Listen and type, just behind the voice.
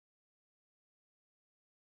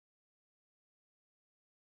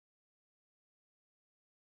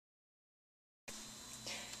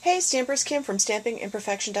Hey Stampers, Kim from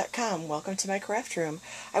StampingImperfection.com. Welcome to my craft room.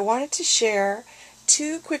 I wanted to share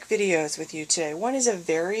two quick videos with you today. One is a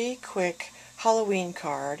very quick Halloween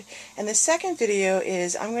card, and the second video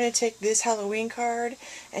is I'm going to take this Halloween card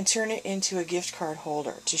and turn it into a gift card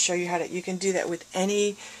holder to show you how you can do that with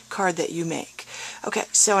any card that you make. Okay,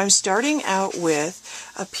 so I'm starting out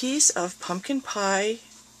with a piece of pumpkin pie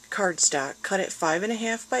cardstock, cut at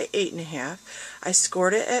 5.5 by 8.5. I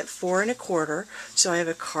scored it at 4 1/4, so I have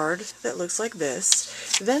a card that looks like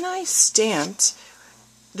this. Then I stamped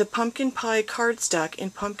the pumpkin pie cardstock in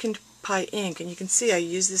pumpkin pie ink, and you can see I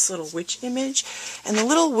used this little witch image, and the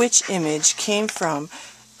little witch image came from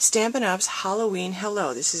Stampin' Up's Halloween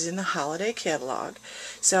Hello. This is in the holiday catalog.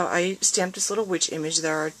 So I stamped this little witch image.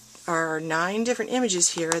 There are 9 different images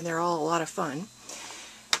here, and they're all a lot of fun.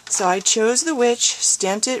 So I chose the witch,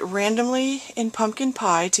 stamped it randomly in pumpkin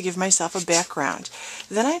pie to give myself a background.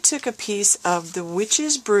 Then I took a piece of the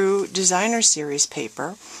Witch's Brew Designer Series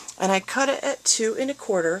paper and I cut it at 2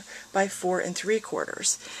 1/4 by 4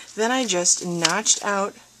 3/4. Then I just notched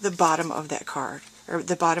out the bottom of that card, or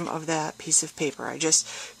the bottom of that piece of paper. I just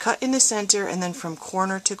cut in the center, and then from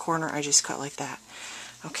corner to corner I just cut like that.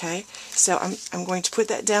 Okay, so I'm going to put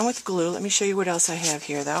that down with glue. Let me show you what else I have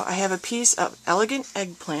here, though. I have a piece of elegant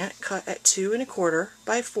eggplant cut at 2 1/4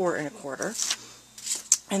 by 4 1/4.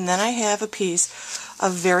 And then I have a piece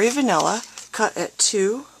of Very Vanilla cut at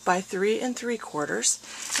 2 by 3 3/4.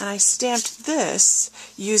 And I stamped this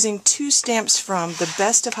using 2 stamps from the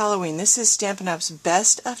Best of Halloween. This is Stampin' Up's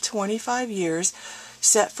Best of 25 Years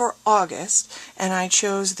set for August. And I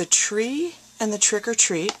chose the tree and the Trick or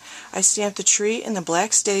Treat. I stamped the tree in the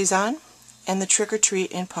black Stays-On and the Trick or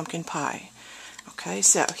Treat in pumpkin pie. Okay,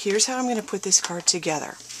 so here's how I'm going to put this card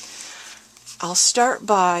together. I'll start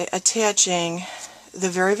by attaching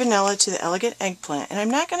the Very Vanilla to the elegant eggplant, and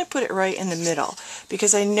I'm not going to put it right in the middle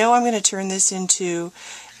because I know I'm going to turn this into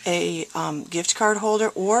a gift card holder,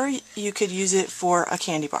 or you could use it for a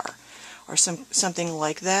candy bar or something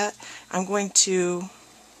like that. I'm going to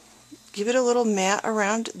give it a little mat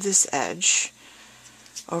around this edge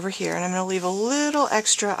over here, and I'm going to leave a little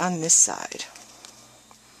extra on this side.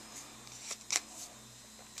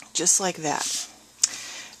 Just like that.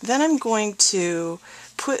 Then I'm going to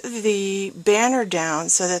put the banner down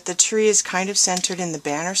so that the tree is kind of centered in the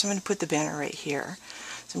banner, so I'm going to put the banner right here.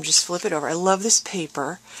 So I'm just flip it over. I love this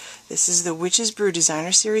paper. This is the Witch's Brew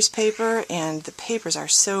Designer Series paper, and the papers are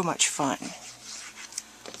so much fun.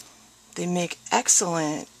 They make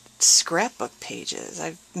excellent scrapbook pages.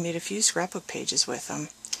 I've made a few scrapbook pages with them,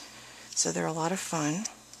 so they're a lot of fun.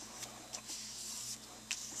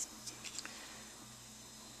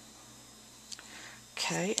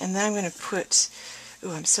 Okay, and then I'm going to put,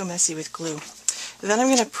 ooh, I'm so messy with glue. Then I'm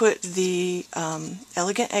going to put the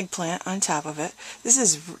elegant eggplant on top of it. This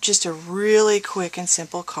is just a really quick and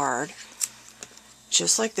simple card.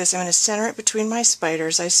 Just like this. I'm going to center it between my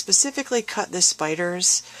spiders. I specifically cut the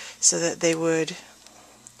spiders so that they would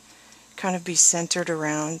kind of be centered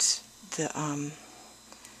around the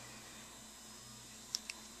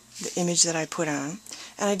image that I put on.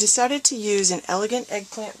 And I decided to use an elegant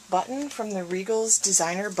eggplant button from the Regal's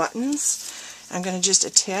Designer Buttons. I'm going to just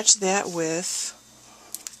attach that with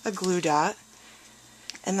a glue dot.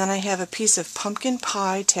 And then I have a piece of pumpkin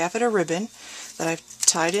pie taffeta ribbon that I've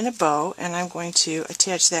tied in a bow, and I'm going to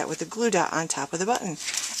attach that with a glue dot on top of the button.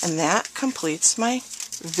 And that completes my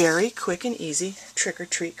very quick and easy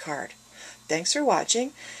trick-or-treat card. Thanks for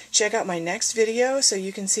watching. Check out my next video so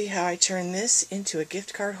you can see how I turn this into a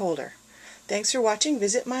gift card holder. Thanks for watching.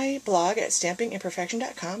 Visit my blog at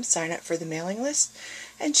StampingImperfection.com, sign up for the mailing list,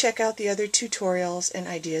 and check out the other tutorials and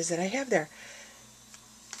ideas that I have there.